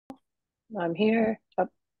I'm here.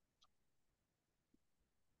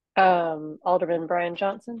 Alderman Brian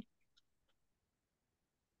Johnson.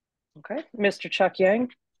 Okay. Mr. Chuck Yang.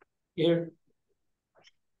 Here.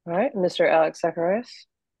 All right. Mr. Alex Zacharias.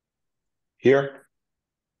 Here.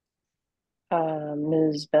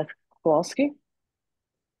 Ms. Beth Kowalski.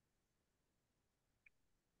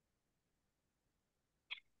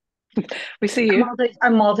 We see you.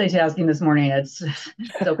 I'm multitasking this morning. It's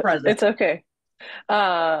so present. It's okay.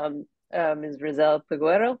 Ms. Rizal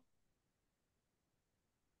Peguero.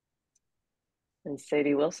 And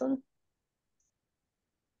Sadie Wilson.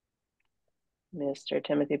 Mr.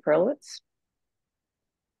 Timothy Perlowitz.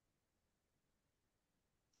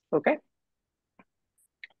 Okay.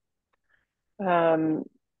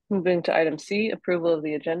 Moving to item C, approval of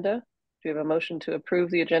the agenda. Do you have a motion to approve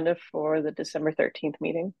the agenda for the December 13th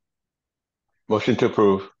meeting? Motion to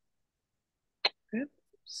approve. Okay.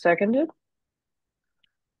 Seconded.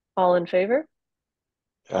 All in favor?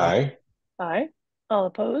 Aye. Aye. All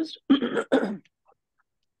opposed? All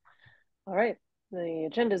right. The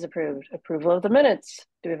agenda is approved. Approval of the minutes.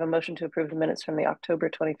 Do we have a motion to approve the minutes from the October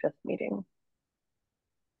 25th meeting?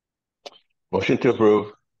 Motion to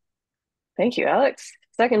approve. Thank you, Alex.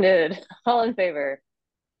 Seconded. All in favor?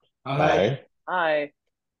 Aye. Aye.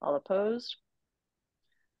 All opposed?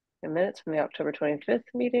 The minutes from the October 25th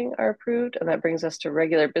meeting are approved, and that brings us to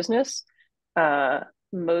regular business.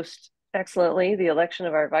 Most excellently, the election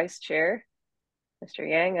of our vice chair, Mr.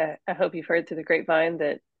 Yang. I hope you've heard through the grapevine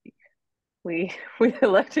that we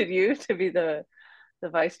elected you to be the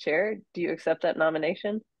vice chair. Do you accept that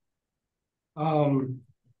nomination? I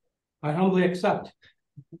humbly accept.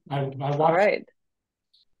 I watched All right.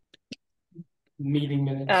 meeting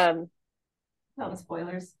minutes. No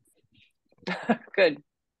spoilers. Good.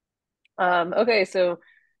 Okay, so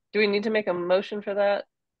do we need to make a motion for that?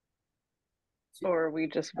 Or we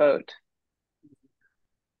just vote?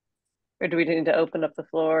 Or do we need to open up the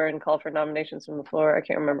floor and call for nominations from the floor? I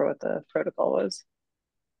can't remember what the protocol was.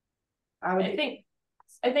 I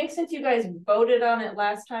think since you guys voted on it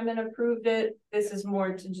last time and approved it, this is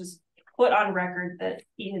more to just put on record that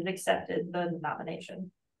he has accepted the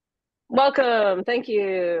nomination. Welcome. Thank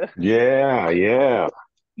you. Yeah.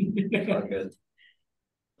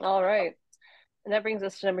 All right. And that brings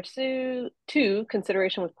us to number two,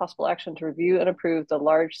 consideration with possible action to review and approve the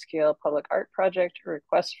large-scale public art project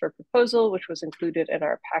request for proposal, which was included in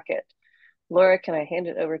our packet. Laura, can I hand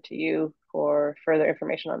it over to you for further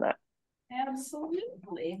information on that?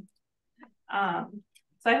 Absolutely.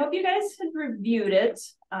 So I hope you guys had reviewed it.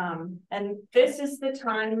 And this is the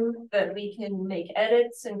time that we can make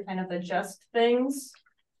edits and kind of adjust things.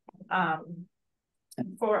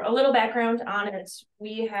 For a little background on it,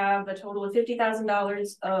 we have a total of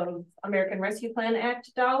 $50,000 of American Rescue Plan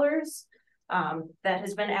Act dollars that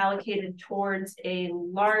has been allocated towards a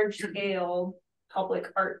large-scale public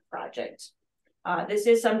art project. This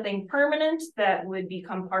is something permanent that would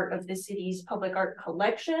become part of the city's public art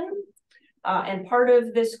collection. And part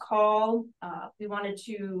of this call, we wanted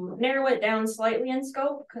to narrow it down slightly in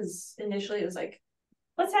scope because initially it was like,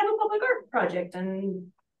 let's have a public art project and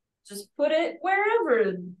just put it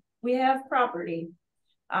wherever we have property.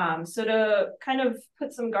 So to kind of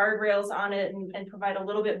put some guardrails on it and provide a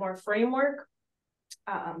little bit more framework,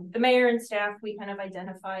 the mayor and staff, we kind of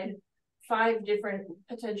identified 5 different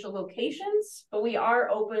potential locations, but we are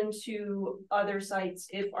open to other sites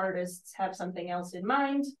if artists have something else in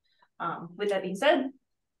mind. With that being said,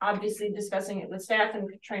 obviously discussing it with staff and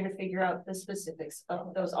trying to figure out the specifics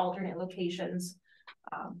of those alternate locations.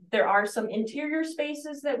 There are some interior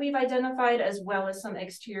spaces that we've identified as well as some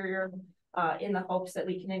exterior in the hopes that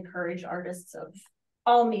we can encourage artists of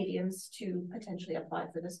all mediums to potentially apply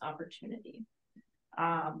for this opportunity.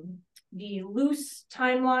 The loose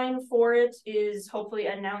timeline for it is hopefully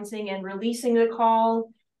announcing and releasing the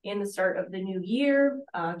call in the start of the new year,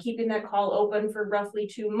 keeping that call open for roughly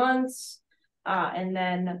 2 months, and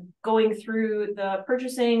then going through the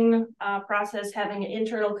purchasing process, having an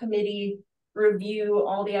internal committee review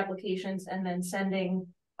all the applications, and then sending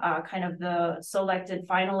kind of the selected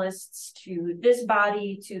finalists to this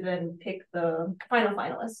body to then pick the final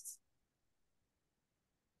finalists.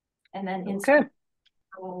 And then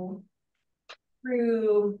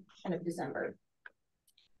through kind of December.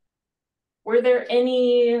 Were there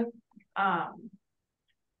any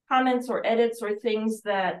comments or edits or things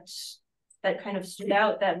that kind of stood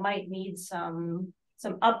out that might need some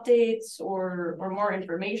updates or more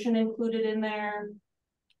information included in there?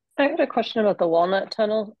 I had a question about the Walnut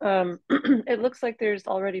Tunnel. It looks like there's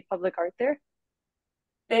already public art there.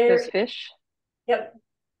 There's fish. Yep.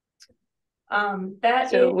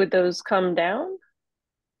 So would those come down?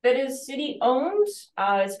 that is city owned,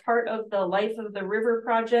 as part of the Life of the River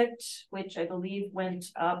project, which I believe went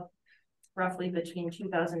up roughly between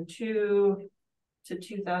 2002 to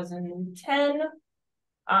 2010.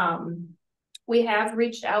 We have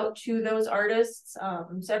reached out to those artists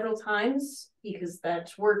several times because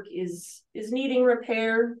that work is needing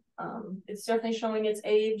repair. It's definitely showing its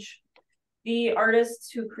age. The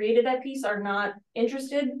artists who created that piece are not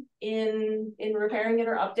interested in repairing it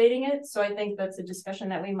or updating it. So I think that's a discussion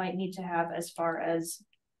that we might need to have as far as,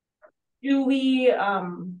 do we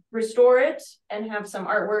restore it and have some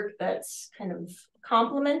artwork that's kind of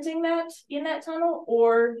complementing that in that tunnel,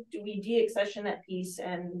 or do we de-accession that piece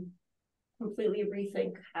and completely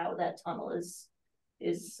rethink how that tunnel is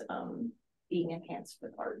being enhanced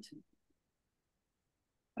with art?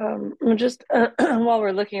 Just while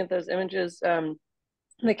we're looking at those images,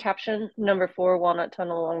 the caption number 4, Walnut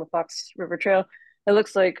Tunnel along the Fox River Trail, it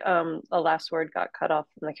looks like a last word got cut off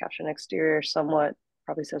from the caption. Exterior somewhat,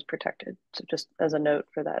 probably says protected. So just as a note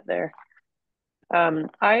for that there.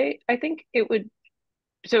 I think it would,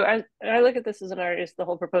 so I look at this as an artist, the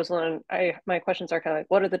whole proposal, and my questions are kind of like,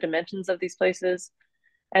 what are the dimensions of these places?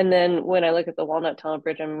 And then when I look at the Walnut Tunnel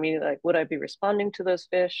Bridge, I'm immediately like, would I be responding to those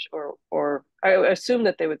fish, or I assume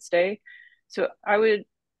that they would stay. So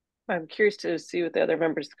I'm curious to see what the other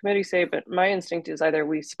members of the committee say, but my instinct is either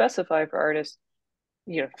we specify for artists,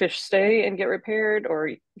 fish stay and get repaired,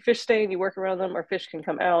 or fish stay and you work around them, or fish can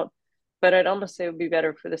come out. But I'd almost say it would be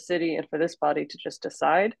better for the city and for this body to just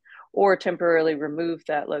decide, or temporarily remove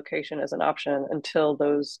that location as an option until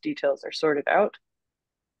those details are sorted out.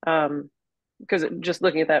 Because just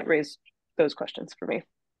looking at that raised those questions for me.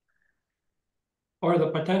 Or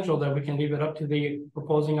the potential that we can leave it up to the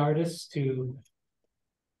proposing artists to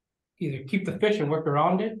either keep the fish and work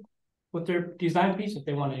around it with their design piece if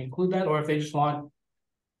they want to include that, or if they just want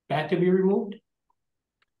that to be removed.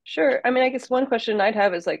 Sure. I mean, I guess one question I'd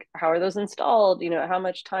have is like, how are those installed? How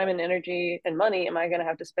much time and energy and money am I going to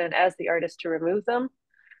have to spend as the artist to remove them?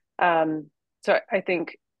 So I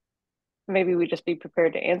think maybe we just be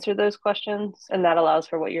prepared to answer those questions, and that allows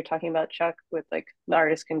for what you're talking about, Chuck, with like the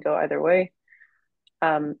artist can go either way.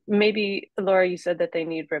 Maybe Laura, you said that they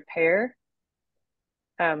need repair.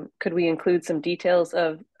 Could we include some details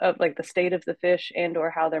of like the state of the fish and or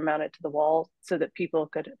how they're mounted to the wall so that people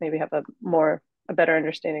could maybe have a better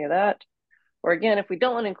understanding of that? Or again, if we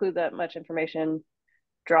don't want to include that much information,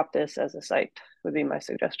 drop this as a site would be my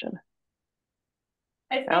suggestion.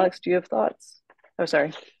 Alex, do you have thoughts? Oh,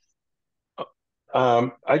 sorry.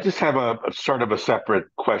 I just have a sort of a separate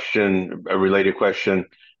question, a related question.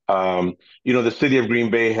 The city of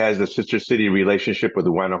Green Bay has a sister city relationship with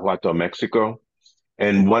Guanajuato, Mexico,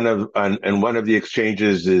 and one of the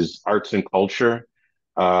exchanges is arts and culture.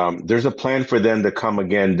 There's a plan for them to come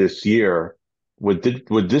again this year. Would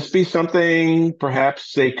this be something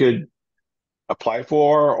perhaps they could apply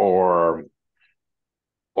for, or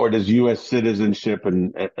does U.S. citizenship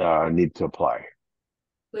need to apply?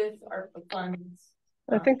 With ARPA funds.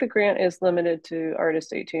 I think the grant is limited to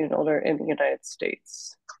artists 18 and older in the United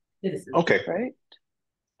States. Okay. Right?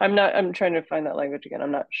 I'm trying to find that language again.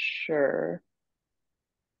 I'm not sure.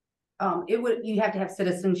 You have to have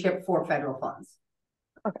citizenship for federal funds.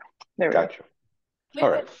 Okay. There we Gotcha. With All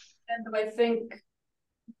right. And I think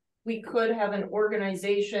we could have an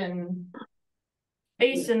organization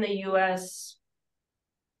based in the US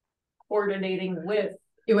coordinating with.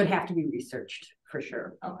 It would have to be researched for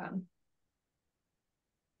sure. Okay.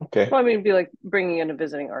 Okay. Well, I mean, it'd be like bringing in a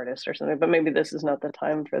visiting artist or something, but maybe this is not the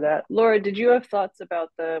time for that. Laura, did you have thoughts about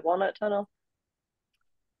the Walnut Tunnel?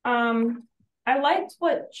 I liked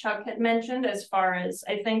what Chuck had mentioned as far as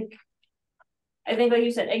I think like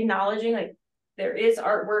you said, acknowledging like there is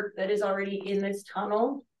artwork that is already in this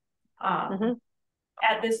tunnel.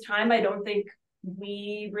 At this time, I don't think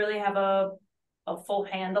we really have a full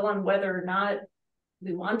handle on whether or not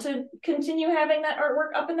we want to continue having that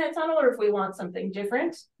artwork up in that tunnel, or if we want something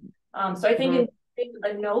different. So I think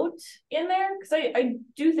a note in there, because I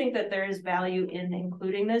do think that there is value in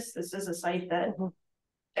including this. This is a site that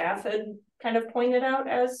staff had kind of pointed out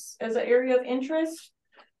as an area of interest.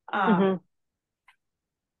 But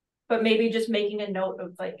maybe just making a note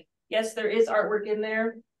of like, yes, there is artwork in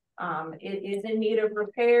there. It is in need of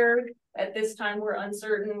repair. At this time, we're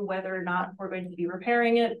uncertain whether or not we're going to be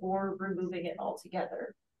repairing it or removing it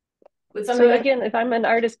altogether. So again, if I'm an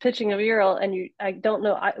artist pitching a mural and I don't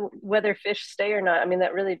know whether fish stay or not, I mean,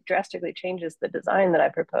 that really drastically changes the design that I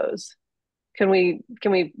propose. Can we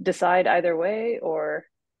decide either way, or?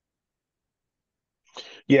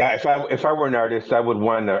 Yeah, if I were an artist, I would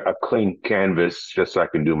want a clean canvas just so I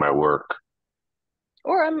can do my work.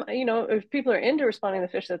 Or if people are into responding to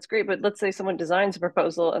fish, that's great. But let's say someone designs a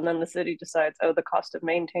proposal and then the city decides, oh, the cost of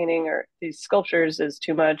maintaining or these sculptures is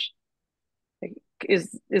too much. Like,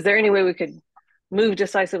 is there any way we could move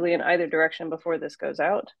decisively in either direction before this goes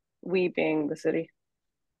out? We being the city.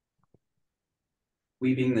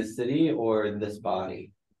 We being the city or this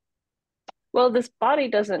body? Well, this body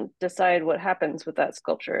doesn't decide what happens with that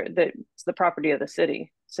sculpture. It's the property of the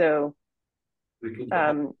city. So We could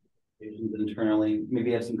internally,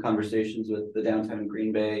 maybe have some conversations with the Downtown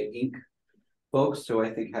Green Bay Inc. folks, who I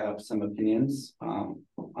think have some opinions on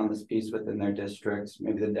this piece within their districts,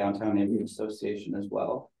 maybe the Downtown Neighborhood Association as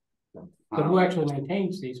well. So who actually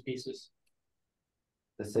maintains these pieces?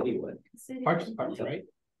 The city would. Parks Department, right?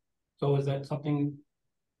 So is that something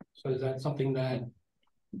that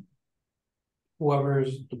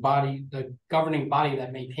whoever's the governing body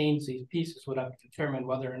that maintains these pieces would have to determine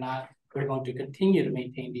whether or not they're going to continue to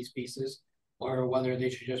maintain these pieces or whether they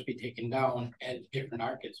should just be taken down and different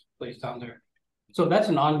art gets placed on there. So that's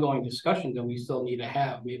an ongoing discussion that we still need to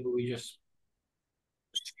have. Maybe we just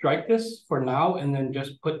strike this for now and then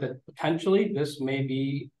just put that potentially this may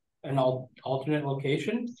be an alternate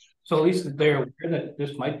location. So at least they're aware that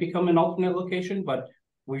this might become an alternate location, but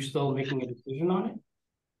we're still making a decision on it.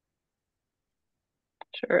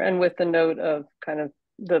 Sure, and with the note of kind of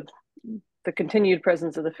the continued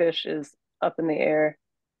presence of the fish is up in the air.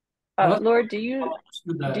 Laura, do you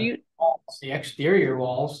the exterior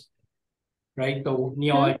walls, right? The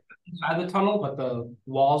like inside the tunnel, but the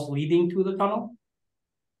walls leading to the tunnel.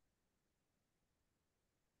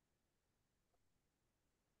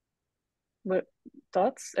 What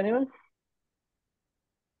thoughts? Anyone?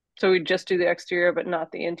 So we just do the exterior, but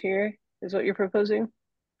not the interior, is what you're proposing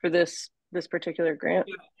for this particular grant?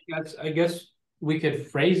 I guess we could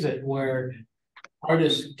phrase it where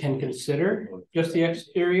artists can consider just the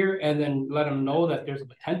exterior and then let them know that there's a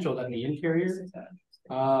potential that the interior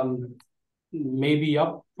may be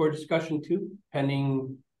up for discussion too,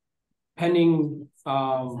 pending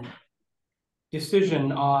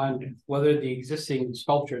decision on whether the existing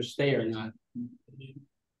sculptures stay or not.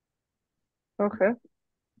 Okay.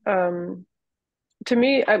 To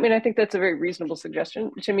me, I mean, I think that's a very reasonable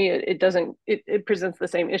suggestion. To me, it presents the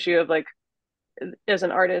same issue of like, as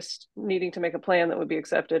an artist needing to make a plan that would be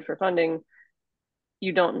accepted for funding,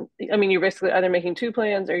 you're basically either making two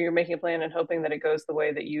plans or you're making a plan and hoping that it goes the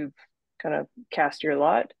way that you've kind of cast your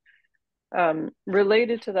lot.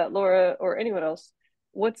 Related to that, Laura, or anyone else,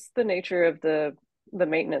 what's the nature of the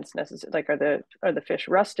maintenance necessary? Like, are the fish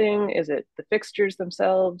rusting? Is it the fixtures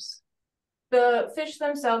themselves? The fish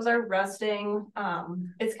themselves are rusting.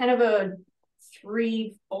 It's kind of a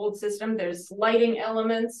threefold system. There's lighting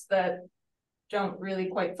elements that don't really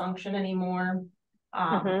quite function anymore.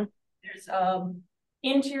 There's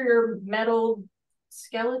interior metal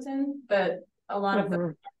skeleton that a lot of them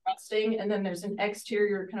are rusting, and then there's an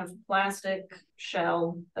exterior kind of plastic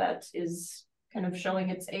shell that is kind of showing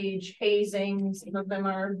its age, hazing. Some of them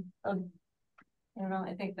are, I don't know,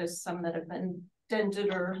 I think there's some that have been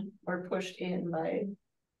dented or pushed in by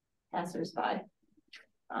passersby.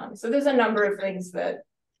 So there's a number of things that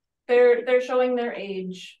they're showing their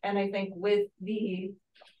age, and I think with the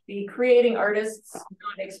creating artists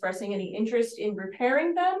not expressing any interest in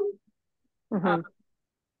repairing them,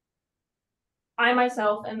 I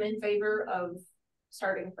myself am in favor of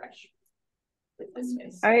starting fresh with this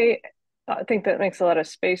space. I think that makes a lot of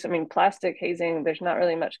space. I mean, plastic hazing, there's not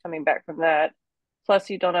really much coming back from that.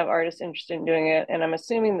 Plus, you don't have artists interested in doing it. And I'm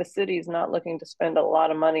assuming the city's not looking to spend a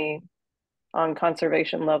lot of money on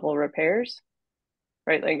conservation level repairs,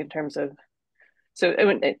 right? Like in terms of, so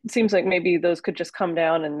it seems like maybe those could just come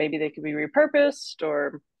down and maybe they could be repurposed,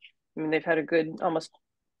 or, I mean, they've had a good almost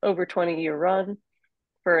over 20-year run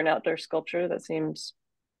for an outdoor sculpture. That seems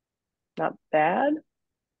not bad.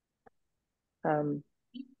 I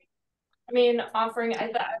mean, offering,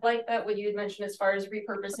 I like that what you had mentioned as far as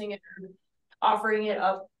repurposing it, or offering it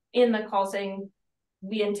up in the call saying,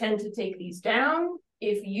 we intend to take these down.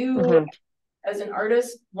 If you, as an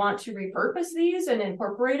artist, want to repurpose these and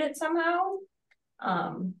incorporate it somehow,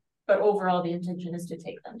 but overall the intention is to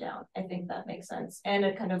take them down. I think that makes sense. And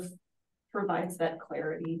it kind of provides that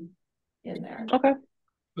clarity in there. Okay.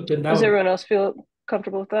 Does everyone else feel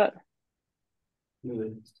comfortable with that?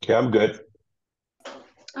 Okay, I'm good.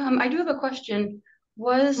 I do have a question.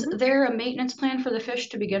 Was there a maintenance plan for the fish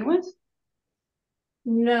to begin with?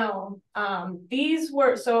 No, these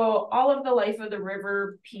were, so all of the Life of the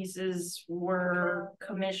River pieces were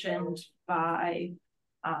commissioned by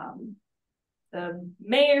the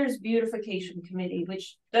Mayor's Beautification Committee,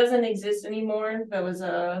 which doesn't exist anymore. That was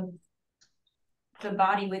a the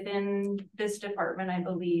body within this department, I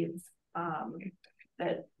believe,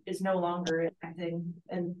 that is no longer acting,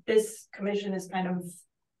 and this commission is kind of,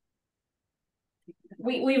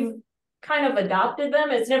 we've kind of adopted them.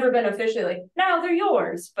 It's never been officially like, now they're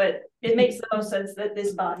yours, but it makes the most sense that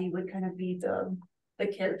this body would kind of be the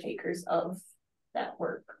caretakers of that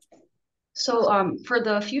work. So, for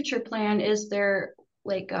the future plan, is there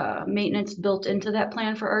like maintenance built into that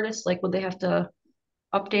plan for artists? Like, would they have to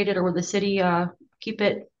update it, or would the city keep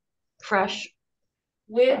it fresh?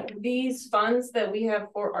 With these funds that we have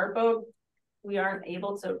for ARPA, we aren't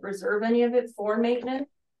able to reserve any of it for maintenance,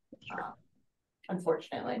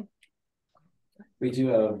 unfortunately. We do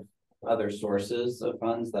have other sources of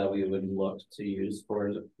funds that we would look to use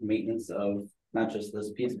for maintenance of not just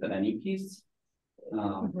this piece, but any piece.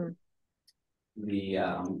 The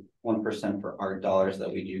 1% for art dollars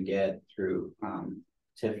that we do get through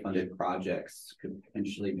TIF funded projects could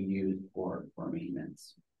potentially be used for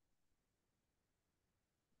maintenance.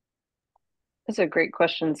 That's a great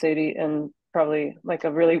question, Sadie, and probably like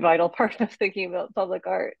a really vital part of thinking about public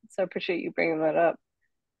art. So I appreciate you bringing that up.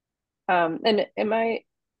 And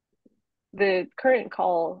the current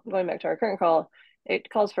call, going back to our current call, it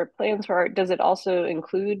calls for plans for art. Does it also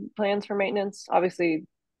include plans for maintenance? Obviously,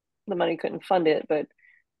 the money couldn't fund it, but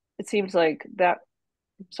it seems like that,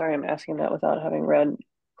 sorry, I'm asking that without having read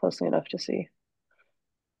closely enough to see.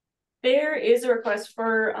 There is a request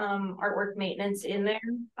for artwork maintenance in there.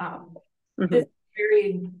 This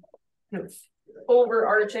very kind of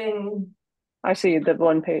overarching. I see the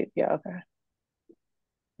one page. Yeah, okay.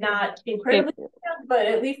 Not incredibly, but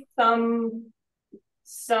at least some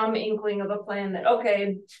inkling of a plan that,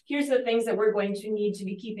 okay, here's the things that we're going to need to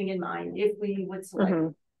be keeping in mind if we would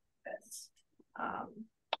select this.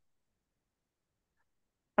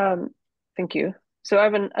 Thank you. So I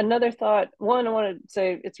have another thought. One, I want to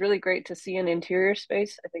say it's really great to see an interior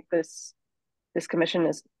space. I think this commission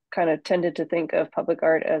is kind of tended to think of public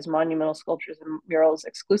art as monumental sculptures and murals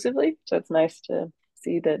exclusively. So it's nice to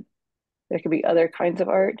see that there could be other kinds of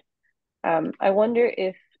art. I wonder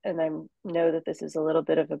if, and I know that this is a little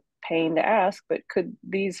bit of a pain to ask, but could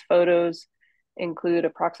these photos include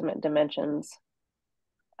approximate dimensions?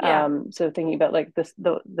 Yeah. So thinking about like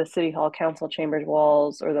the City Hall Council Chambers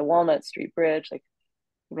walls or the Walnut Street Bridge, like,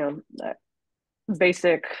 you know,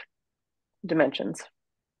 basic dimensions.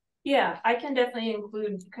 Yeah, I can definitely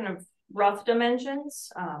include kind of rough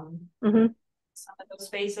dimensions. Some of those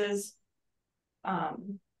spaces.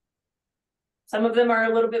 Some of them are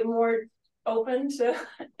a little bit more open to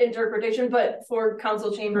interpretation, but for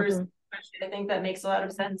council chambers, especially, I think that makes a lot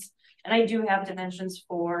of sense. And I do have dimensions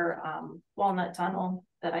for Walnut Tunnel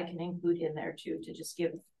that I can include in there too, to just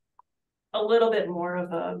give a little bit more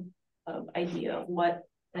of a idea of what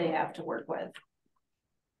they have to work with.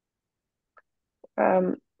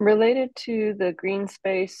 Related to the green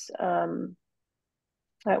space at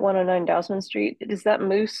 109 Dousman Street, is that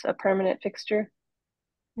moose a permanent fixture?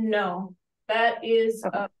 No, that is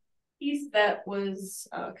a piece that was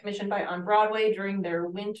commissioned by On Broadway during their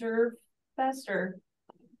winter fest, or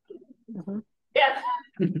yeah.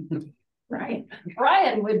 Right,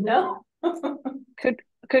 Brian would know.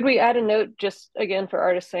 Could we add a note just again for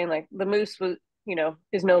artists saying like the moose was, you know,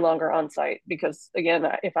 is no longer on site? Because again,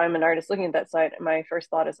 if I'm an artist looking at that site, my first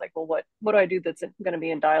thought is like, well, what do I do that's going to be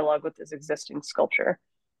in dialogue with this existing sculpture?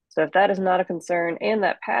 So if that is not a concern and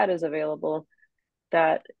that pad is available,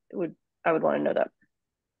 I would want to know that.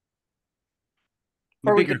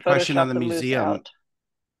 My bigger question on the museum.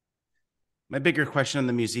 My bigger question on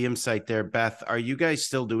the museum site there, Beth, are you guys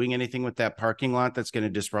still doing anything with that parking lot that's going to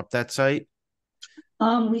disrupt that site?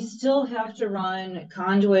 We still have to run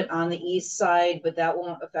conduit on the east side, but that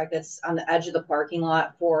won't affect, that's on the edge of the parking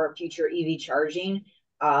lot for future EV charging.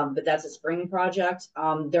 But that's a spring project.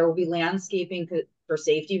 There will be landscaping for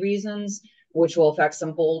safety reasons, which will affect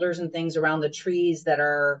some boulders and things around the trees that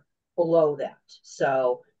are below that.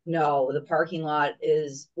 So no, the parking lot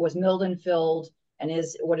was milled and filled and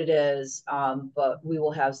is what it is. But we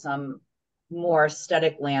will have some more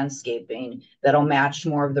aesthetic landscaping that'll match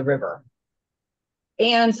more of the river.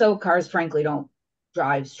 And so cars, frankly, don't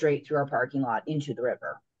drive straight through our parking lot into the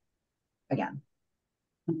river again.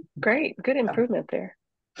 Great, good improvement there.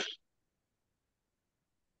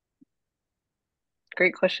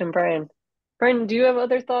 Great question, Brian. Brian, do you have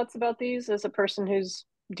other thoughts about these as a person who's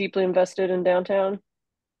deeply invested in downtown?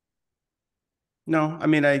 No, I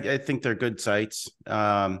mean, I think they're good sites.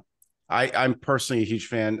 I'm personally a huge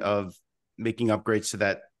fan of making upgrades to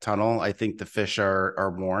that tunnel. I think the fish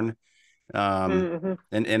are worn.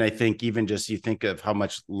 And I think even just you think of how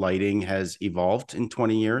much lighting has evolved in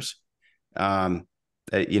 20 years. You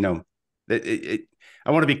know,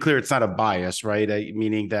 I want to be clear, it's not a bias, right?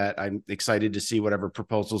 Meaning that I'm excited to see whatever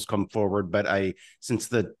proposals come forward, but since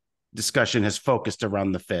the discussion has focused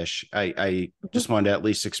around the fish, I just wanted to at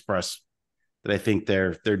least express that I think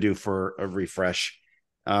they're due for a refresh.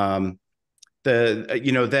 The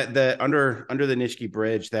under the Nishki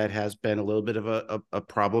Bridge, that has been a little bit of a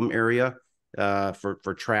problem area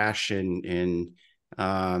for trash and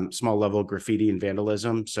small level graffiti and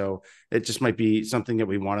vandalism. So it just might be something that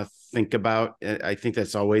we want to think about. I think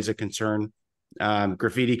that's always a concern.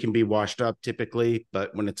 Graffiti can be washed up typically,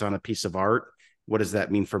 but when it's on a piece of art, what does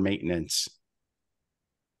that mean for maintenance?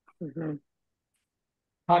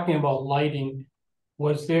 Talking about lighting,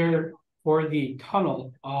 was there for the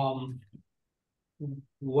tunnel,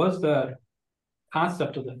 was the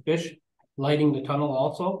concept of the fish lighting the tunnel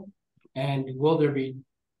also? And will there be,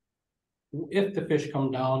 if the fish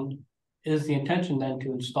come down, is the intention then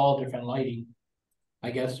to install different lighting?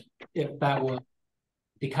 I guess if that was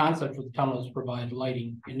the concept for the tunnels, provide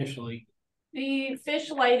lighting initially. The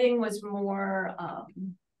fish lighting was more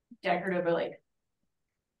decorative, or like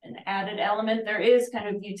an added element. There is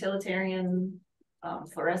kind of utilitarian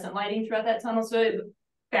fluorescent lighting throughout that tunnel, so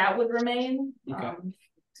that would remain to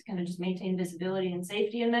kind of just maintain visibility and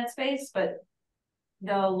safety in that space. But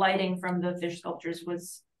the lighting from the fish sculptures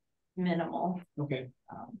was minimal. Okay.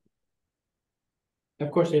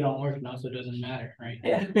 Of course, they don't work now, so it doesn't matter, right?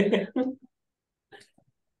 Yeah.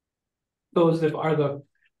 So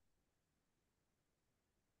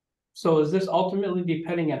is this ultimately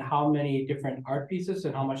depending on how many different art pieces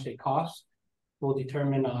and how much they cost will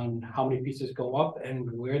determine on how many pieces go up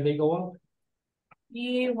and where they go up?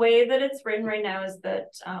 The way that it's written right now is that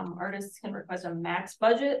artists can request a max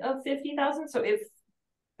budget of $50,000. So if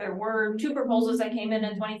there were 2 proposals that came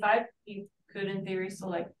in 25, you could in theory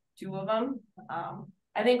select 2 of them.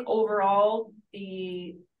 I think overall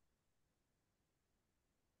the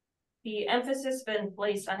emphasis has been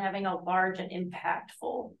placed on having a large and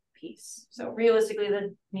impactful piece. So realistically,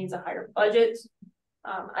 that means a higher budget.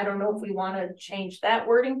 I don't know if we want to change that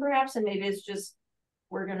wording perhaps, and maybe it's just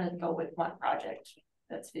we're gonna go with one project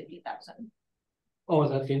that's 50,000. Oh, is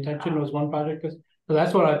that the intention? Was one project? Because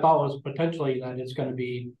that's what I thought was potentially that it's going to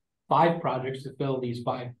be 5 projects to fill these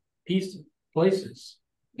 5 places.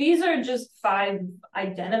 These are just 5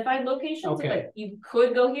 identified locations. Okay. But you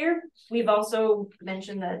could go here. We've also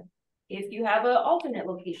mentioned that if you have an alternate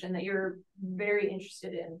location that you're very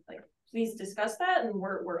interested in, like please discuss that, and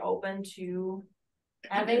we're open to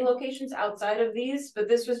having locations outside of these. But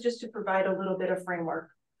this was just to provide a little bit of framework.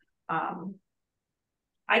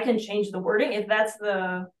 I can change the wording if that's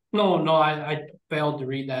the. No, I failed to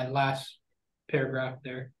read that last paragraph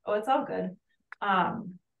there. Oh, it's all good.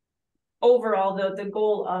 Overall, though, the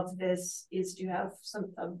goal of this is to have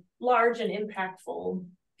a large and impactful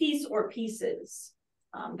piece or pieces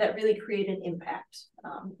that really create an impact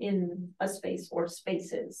in a space or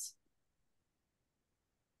spaces.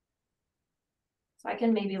 So I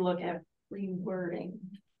can maybe look at rewording.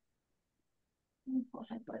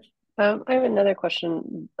 I have another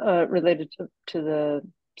question related to the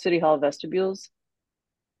City Hall vestibules.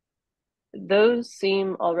 Those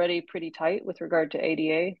seem already pretty tight with regard to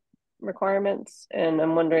ADA requirements, and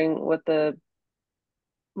I'm wondering what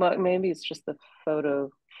maybe it's just the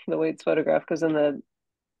way it's photographed, because in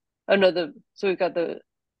so we've got the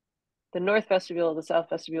north vestibule, the south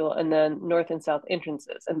vestibule, and then north and south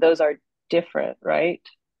entrances, and those are different, right?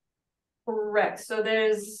 Correct. So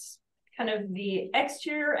there's kind of the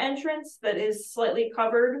exterior entrance that is slightly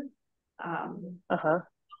covered.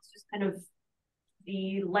 It's just kind of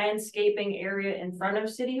the landscaping area in front of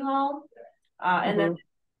City Hall, and then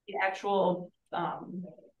the actual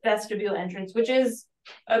vestibule entrance, which is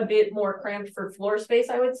a bit more cramped for floor space,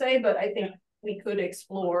 I would say, but I think we could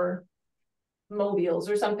explore mobiles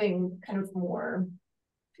or something kind of more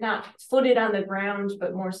not footed on the ground,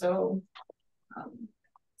 but more so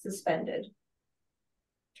suspended.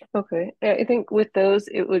 Okay, I think with those,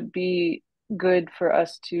 it would be good for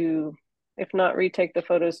us to, if not retake the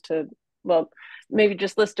photos, to, well, maybe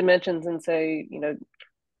just list dimensions and say,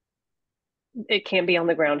 it can't be on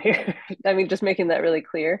the ground here. I mean, just making that really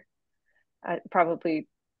clear. Probably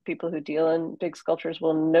people who deal in big sculptures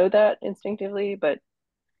will know that instinctively, but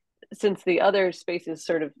since the other spaces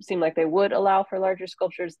sort of seem like they would allow for larger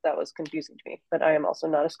sculptures, that was confusing to me, but I am also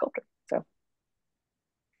not a sculptor, so.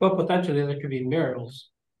 But potentially there could be murals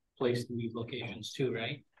placed in these locations too,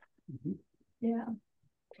 right? Yeah.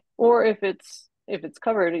 Or if it's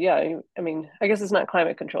covered, yeah, I mean, I guess it's not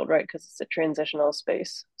climate controlled, right? Because it's a transitional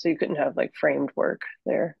space, so you couldn't have like framed work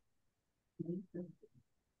there.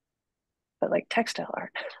 But like textile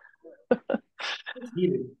art.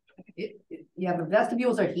 Yeah, the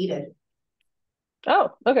vestibules are heated.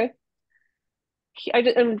 Oh, okay.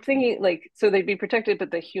 I'm thinking like, so they'd be protected,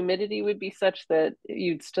 but the humidity would be such that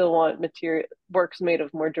you'd still want works made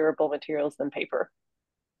of more durable materials than paper,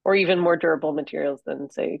 or even more durable materials than,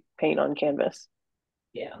 say, paint on canvas.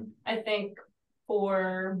 Yeah, I think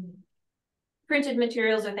for printed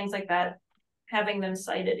materials or things like that, having them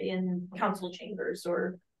cited in council chambers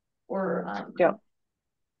or Yeah.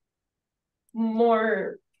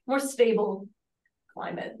 more stable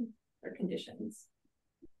climate or conditions.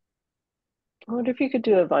 I wonder if you could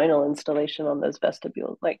do a vinyl installation on those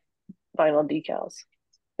vestibules, like vinyl decals.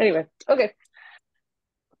 Anyway, okay.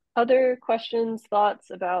 Other questions,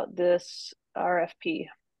 thoughts about this RFP?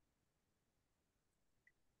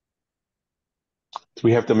 Do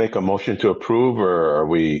we have to make a motion to approve, or are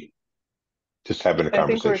we just having a I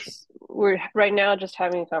think conversation? we're right now just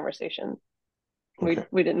having a conversation. Okay.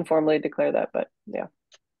 We didn't formally declare that, but yeah.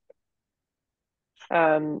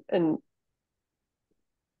 And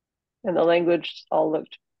the language all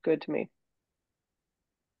looked good to me.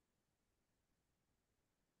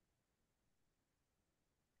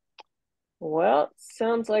 Well,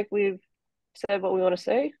 sounds like we've said what we want to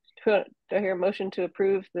say. Do I hear a motion to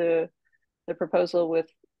approve the proposal with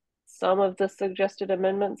some of the suggested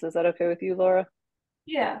amendments? Is that okay with you, Laura?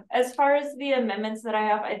 Yeah, as far as the amendments that I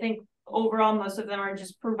have, I think overall most of them are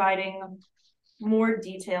just providing more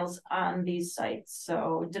details on these sites.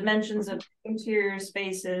 So dimensions of interior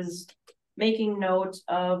spaces, making note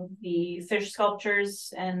of the fish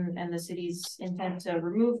sculptures and the city's intent to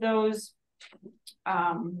remove those.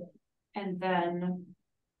 And then,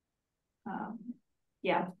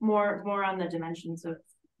 yeah, more on the dimensions of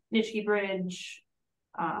Nitschke Bridge,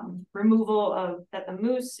 removal of that the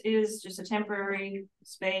Moose is just a temporary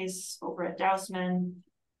space over at Dousman,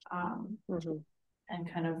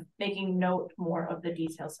 and kind of making note more of the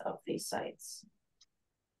details of these sites.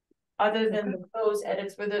 Other than those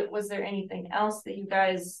edits, was there anything else that you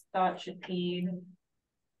guys thought should be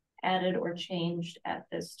added or changed at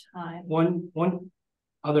this time? One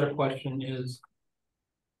other question is,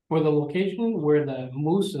 for the location where the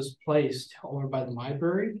Moose is placed over by the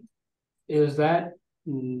library, is that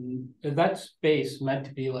space meant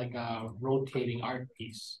to be like a rotating art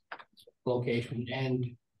piece location? And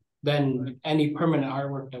then any permanent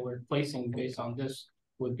artwork that we're placing based on this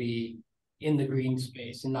would be in the green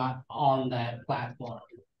space and not on that platform.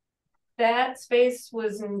 That space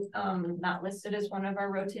was not listed as one of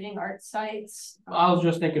our rotating art sites. I was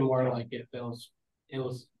just thinking more like if it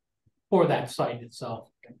was for that site itself,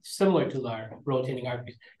 similar to our rotating art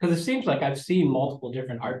piece. Because it seems like I've seen multiple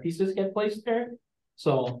different art pieces get placed there.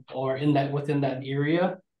 So, or within that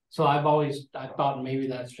area. So I thought maybe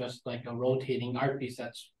that's just like a rotating art piece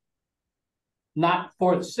that's not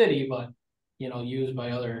for the city, but used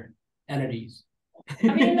by other entities.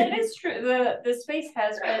 I mean, that is true. The space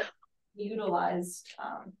has been utilized.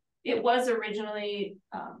 It was originally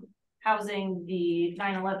housing the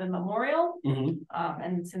 9/11 memorial.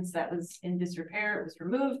 And since that was in disrepair, it was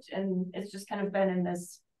removed, and it's just kind of been in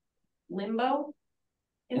this limbo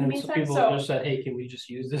in the meantime. People just said, hey, can we just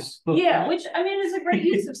use this? Yeah, which I mean is a great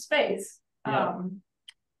use of space. Yeah.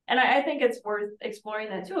 And I think it's worth exploring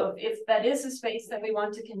that too. If that is a space that we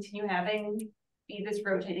want to continue having be this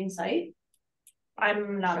rotating site,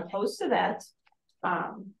 I'm not opposed to that.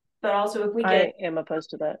 But also if we I am opposed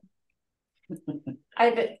to that.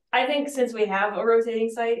 I think since we have a rotating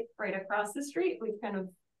site right across the street, we've kind of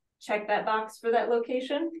checked that box for that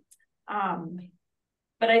location.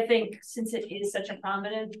 But I think since it is such a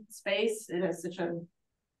prominent space, it has such a,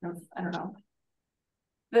 I don't know,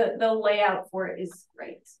 the layout for it is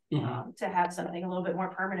great. To have something a little bit more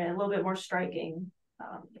permanent, a little bit more striking.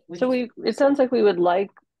 So it sounds like we would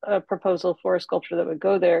like a proposal for a sculpture that would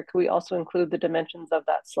go there. Could we also include the dimensions of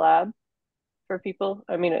that slab for people?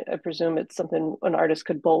 I mean, I presume it's something an artist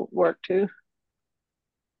could bolt work to. I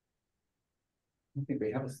don't think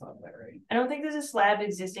we have a slab there, right? I don't think there's a slab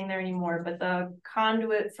existing there anymore, but the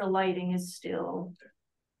conduit for lighting is still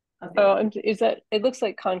available. Oh, is that, it looks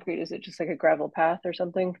like concrete. Is it just like a gravel path or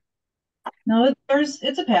something? No,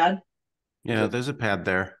 it's a pad. Yeah, there's a pad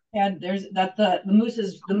there. Pad, the moose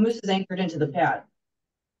is anchored into the pad.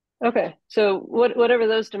 Okay, so whatever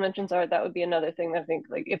those dimensions are, that would be another thing that I think,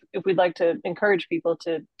 like, if we'd like to encourage people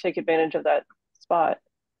to take advantage of that spot,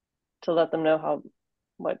 to let them know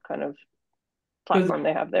what kind of platform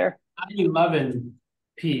they have there. The 11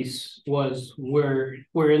 piece was where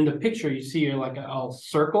in the picture you see like a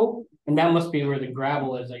circle, and that must be where the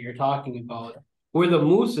gravel is that you're talking about. Where the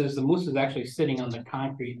moose is actually sitting on the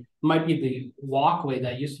concrete. It might be the walkway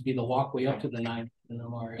that used to be the walkway up to the 9th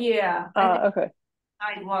memorial. Yeah. Okay.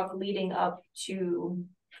 sidewalk leading up to.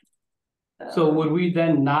 So would we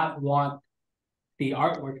then not want the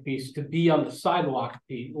artwork piece to be on the sidewalk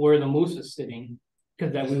piece where the moose is sitting?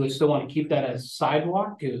 Because then we would still want to keep that as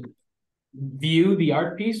sidewalk to view the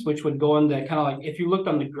art piece, which would go in the kind of like, if you looked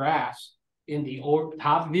on the grass in the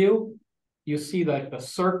top view, you see like the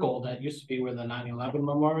circle that used to be where the 9/11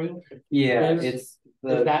 memorial. Yeah, is. it's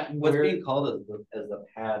Is that what's where- being called as the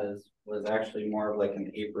pad was actually more of like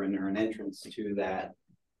an apron or an entrance to that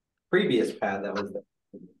previous pad that was the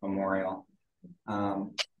memorial.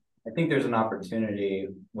 I think there's an opportunity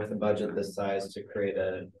with a budget this size to create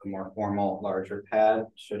a more formal, larger pad,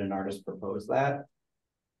 should an artist propose that.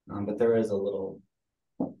 But there is a little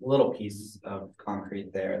piece of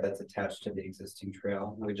concrete there that's attached to the existing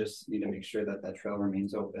trail. We just need to make sure that that trail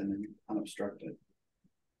remains open and unobstructed.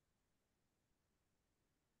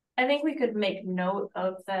 I think we could make note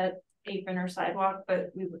of that apron or sidewalk,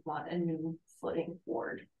 but we would want a new footing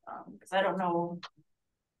board, because I don't know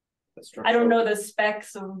the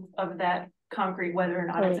specs of that concrete, whether or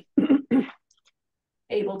not it's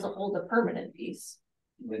able to hold a permanent piece.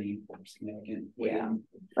 Significant. Yeah.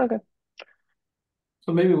 Okay.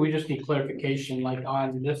 So maybe we just need clarification, like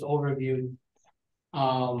on this overview,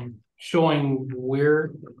 showing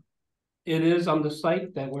where it is on the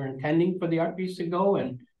site that we're intending for the art piece to go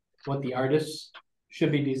and what the artists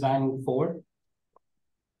should be designing for.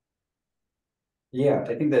 Yeah,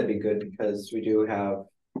 I think that'd be good because we do have,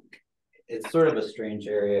 it's sort of a strange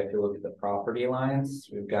area if you look at the property lines.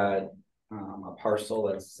 We've got a parcel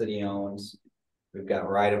that's city owns. We've got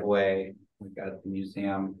right of way. We've got the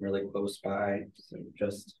museum really close by. So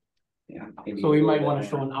just, yeah. So we might want to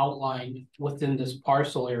show an outline within this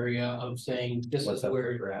parcel area of saying this is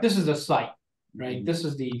where, this is the site, right? This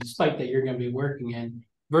is the site that you're going to be working in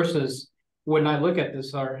versus when I look at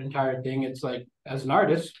this our entire thing, it's like, as an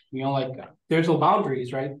artist, you know, like there's no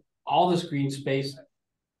boundaries, right? All this green space,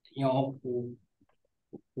 you know,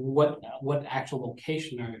 what actual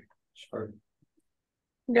location are you? Sure.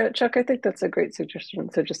 Yeah, Chuck, I think that's a great suggestion.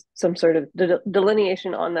 So just some sort of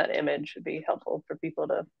delineation on that image would be helpful for people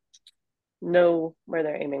to know where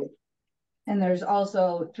they're aiming. And there's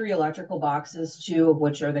also 3 electrical boxes, 2 of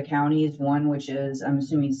which are the county's, 1 which is, I'm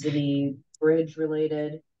assuming, city bridge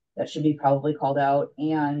related. That should be probably called out.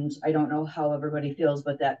 And I don't know how everybody feels,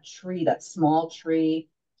 but that tree, that small tree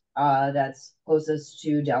that's closest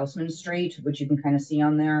to Dousman Street, which you can kind of see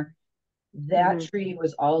on there, that tree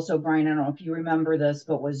was also, Brian, I don't know if you remember this,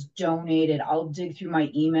 but was donated. I'll dig through my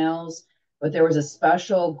emails, but there was a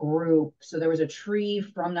special group. So there was a tree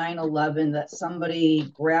from 9/11 that somebody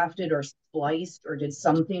grafted or spliced or did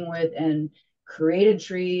something with and created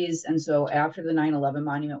trees. And so after the 9/11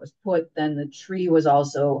 monument was put, then the tree was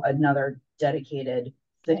also another dedicated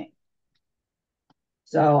thing.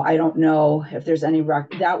 So I don't know if there's any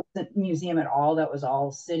that wasn't museum at all. That was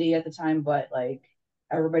all city at the time, but like,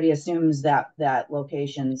 everybody assumes that that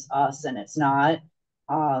location's us and it's not.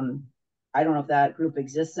 I don't know if that group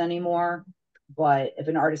exists anymore, but if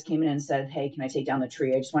an artist came in and said, hey, can I take down the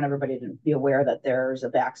tree? I just want everybody to be aware that there's a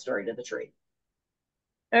backstory to the tree.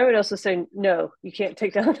 I would also say, no, you can't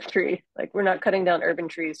take down the tree. Like, we're not cutting down urban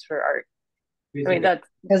trees for art. I mean, that's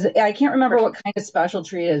because I can't remember what kind of special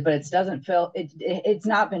tree it is, but it doesn't feel it's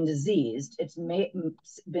not been diseased. It's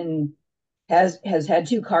has had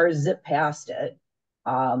 2 cars zip past it.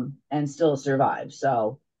 And still survive.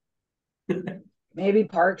 So maybe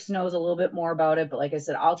Parks knows a little bit more about it, but like I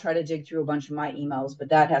said, I'll try to dig through a bunch of my emails, but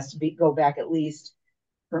that has to go back at least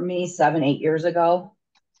for me 7-8 years ago.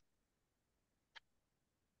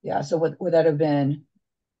 Yeah, so would that have been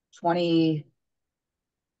 20?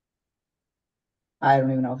 I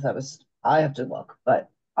don't even know if that was, I have to look, but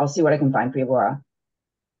I'll see what I can find for you, Laura.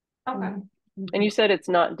 Okay. And you said it's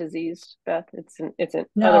not diseased, Beth. It's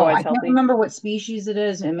no, otherwise I healthy. can't remember what species it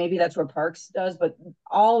is, and maybe that's what Parks does. But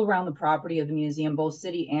all around the property of the museum, both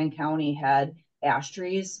city and county had ash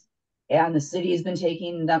trees, and the city has been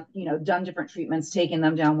taking them, you know, done different treatments, taking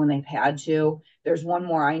them down when they've had to. There's one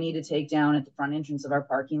more I need to take down at the front entrance of our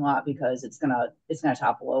parking lot because it's gonna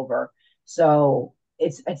topple over. So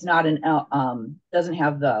it's not an doesn't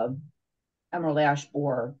have the emerald ash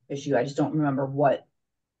borer issue. I just don't remember what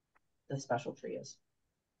the special tree is.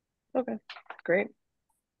 Okay, great.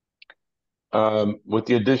 With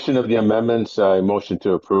the addition of the amendments, I motion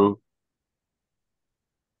to approve.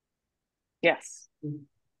 Yes.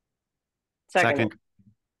 Second.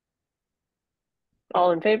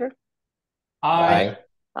 All in favor? Aye.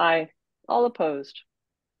 Aye. All opposed?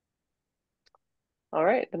 All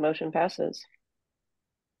right, the motion passes.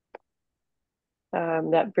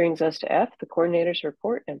 That brings us to F, the coordinator's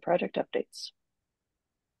report and project updates.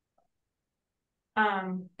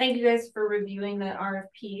 Thank you guys for reviewing the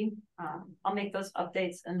RFP. I'll make those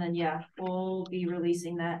updates and then, yeah, we'll be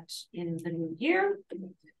releasing that in the new year.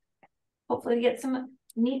 Hopefully to get some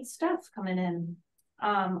neat stuff coming in.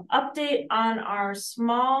 Update on our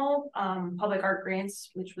small public art grants,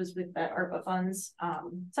 which was with that ARPA funds.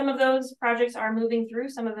 Some of those projects are moving through.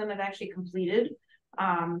 Some of them have actually completed.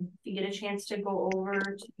 If you get a chance to go over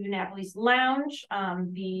to Napoli's Lounge,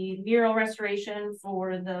 the mural restoration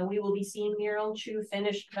for the We Will Be Seen mural, Chu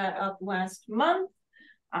finished that up last month.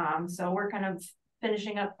 So we're kind of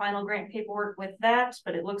finishing up final grant paperwork with that,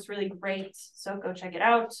 but it looks really great. So go check it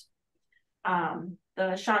out.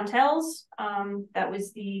 The Chantels, that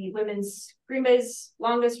was the Green Bay's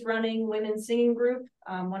longest running women's singing group,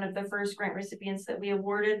 one of the first grant recipients that we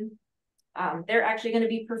awarded. They're actually going to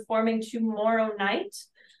be performing tomorrow night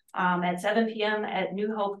at 7 p.m. at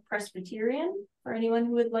New Hope Presbyterian for anyone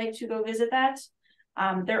who would like to go visit that.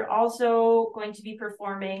 They're also going to be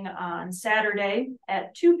performing on Saturday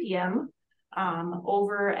at 2 p.m.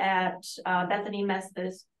 Over at Bethany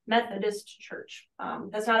Methodist Church.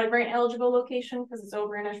 That's not a grant eligible location because it's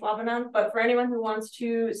over in Ashwaubenon, but for anyone who wants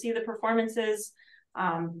to see the performances,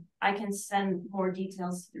 I can send more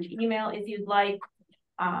details through email if you'd like.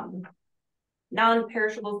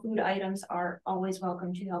 Non-perishable food items are always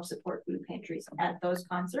welcome to help support food pantries at those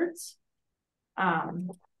concerts. And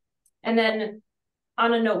then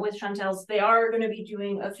on a note with Chantel's, they are going to be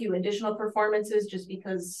doing a few additional performances just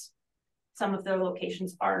because some of their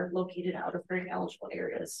locations are located out of grant eligible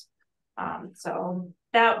areas. So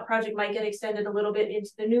that project might get extended a little bit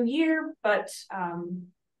into the new year, but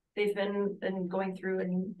they've been going through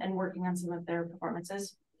and working on some of their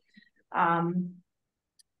performances.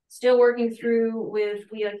 Still working through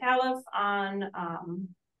with Leah Califf on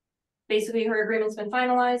basically her agreement's been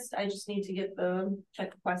finalized. I just need to get the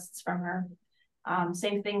check requests from her.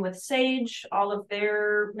 Same thing with Sage. All of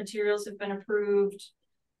their materials have been approved.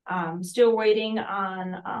 Still waiting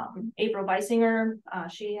on April Beisinger.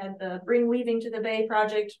 She had the Bring Weaving to the Bay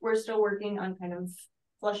project. We're still working on kind of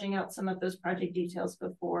flushing out some of those project details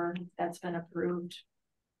before that's been approved.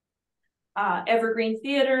 Evergreen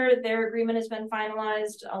Theater, their agreement has been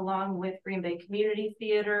finalized along with Green Bay Community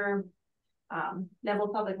Theater.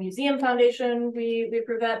 Neville Public Museum Foundation, we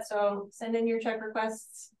approved that, so send in your check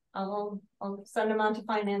requests. I'll send them on to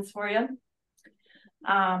finance for you.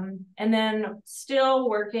 And then still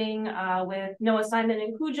working with Noah Simon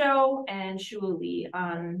and Cujo and Shua Lee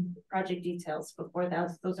on project details before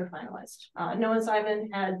those are finalized. Noah Simon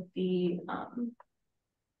had the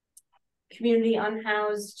Community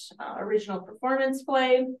Unhoused original performance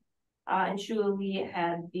play, and Shua Lee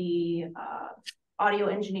had the audio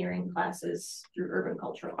engineering classes through Urban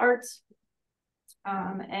Cultural Arts.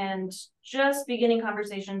 And just beginning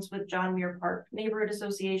conversations with John Muir Park Neighborhood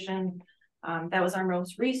Association. That was our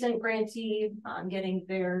most recent grantee on getting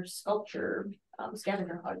their sculpture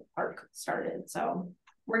scavenger park started. So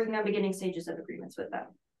working on beginning stages of agreements with them.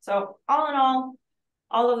 So all in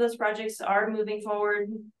all of those projects are moving forward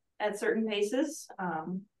at certain paces,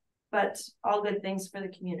 but all good things for the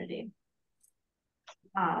community.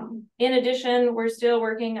 In addition, we're still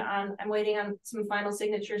working on, I'm waiting on some final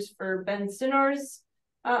signatures for Ben Stinor's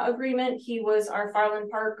agreement. He was our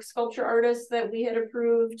Farland Park sculpture artist that we had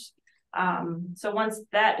approved. So once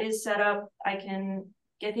that is set up, I can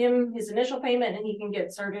get him his initial payment and he can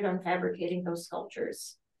get started on fabricating those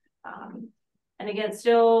sculptures. And again,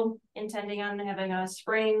 still intending on having a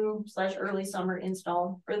spring/early summer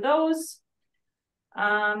install for those.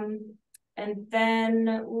 And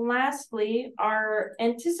then lastly, our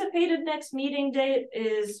anticipated next meeting date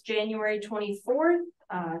is January 24th,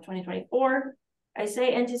 2024. I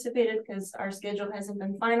say anticipated because our schedule hasn't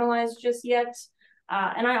been finalized just yet.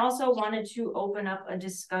 And I also wanted to open up a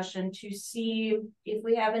discussion to see if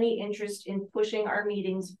we have any interest in pushing our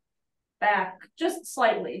meetings back just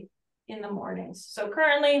slightly in the mornings. So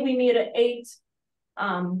currently we meet at 8,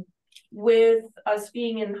 with us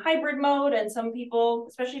being in hybrid mode, and some people,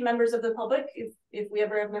 especially members of the public, if we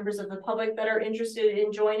ever have members of the public that are interested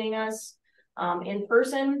in joining us in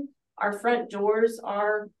person, our front doors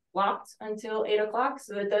are locked until 8 o'clock.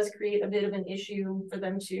 So it does create a bit of an issue for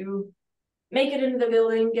them to make it into the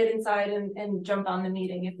building, get inside and jump on the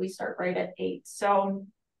meeting if we start right at 8. So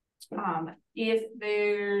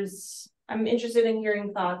I'm interested in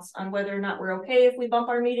hearing thoughts on whether or not we're okay if we bump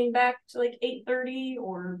our meeting back to like 8:30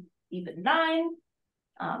 or even 9.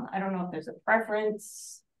 I don't know if there's a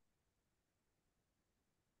preference.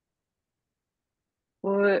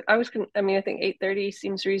 Well, I think 8:30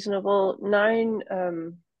 seems reasonable. 9,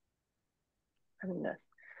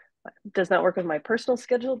 does not work with my personal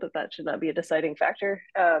schedule, but that should not be a deciding factor.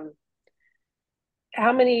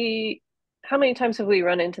 how many times have we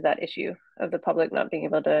run into that issue of the public not being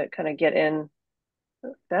able to kind of get in?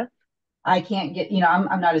 Beth? I can't get,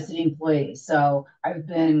 I'm not a city employee, so I've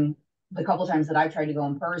been, the couple times that I've tried to go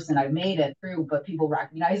in person, I've made it through, but people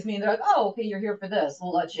recognize me and they're like, oh, okay, you're here for this,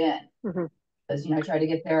 we'll let you in. Mm-hmm. Because, I try to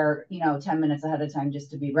get there, 10 minutes ahead of time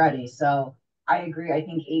just to be ready. So I agree. I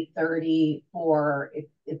think 8:30 for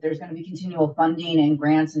if there's going to be continual funding and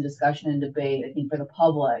grants and discussion and debate, I think for the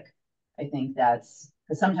public, I think that's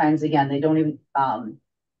because sometimes, again, they don't even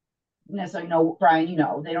necessarily know, Brian,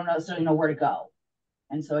 they don't necessarily know where to go.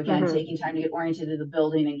 And so again, taking time to get oriented to the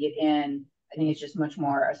building and get in, I think it's just much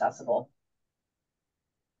more accessible.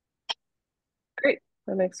 Great,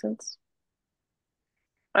 that makes sense.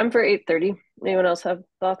 I'm for 8:30. Anyone else have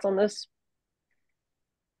thoughts on this?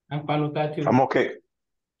 I'm fine with that too. I'm okay.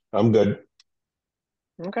 I'm good.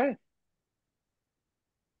 Okay.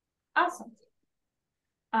 Awesome.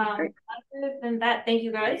 Great. Other than that, thank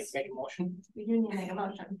you guys. Make a motion. We do need to make a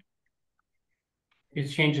motion.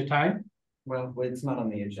 Is change the time? Well, it's not on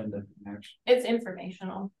the agenda, actually. It's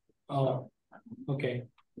informational. Oh, okay.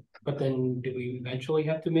 But then do we eventually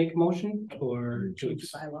have to make a motion or to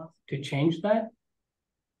change that?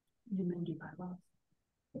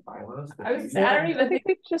 The bylaws. I don't even I think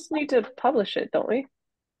we just need to publish it, don't we?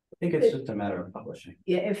 I think it's just a matter of publishing.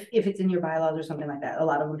 Yeah, if it's in your bylaws or something like that, a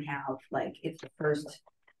lot of them have, like, it's the first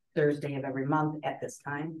Thursday of every month at this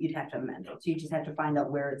time, you'd have to amend it. So you just have to find out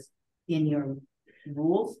where it's in your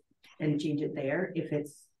rules and change it there. If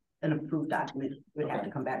it's an approved document, it would have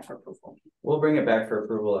to come back for approval. We'll bring it back for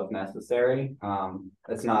approval if necessary.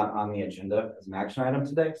 It's not on the agenda as an action item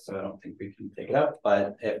today, so I don't think we can take it up,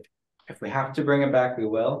 but if we have to bring it back, we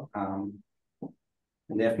will. And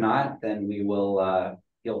if not, then we will,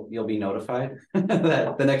 you'll be notified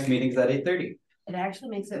that the next meeting's at 8:30. It actually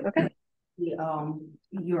makes it, Okay.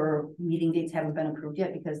 Your meeting dates haven't been approved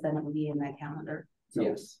yet because then it will be in that calendar. So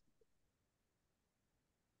Yes.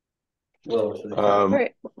 Well, All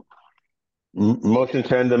right. Motion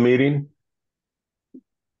to end the meeting.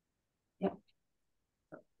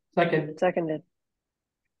 Second. Seconded.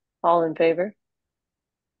 All in favor?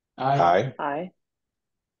 Aye. Aye.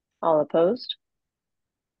 All opposed?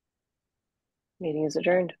 Meeting is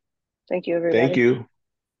adjourned. Thank you, everybody. Thank you.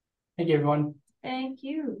 Thank you, everyone. Thank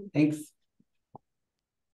you. thanks.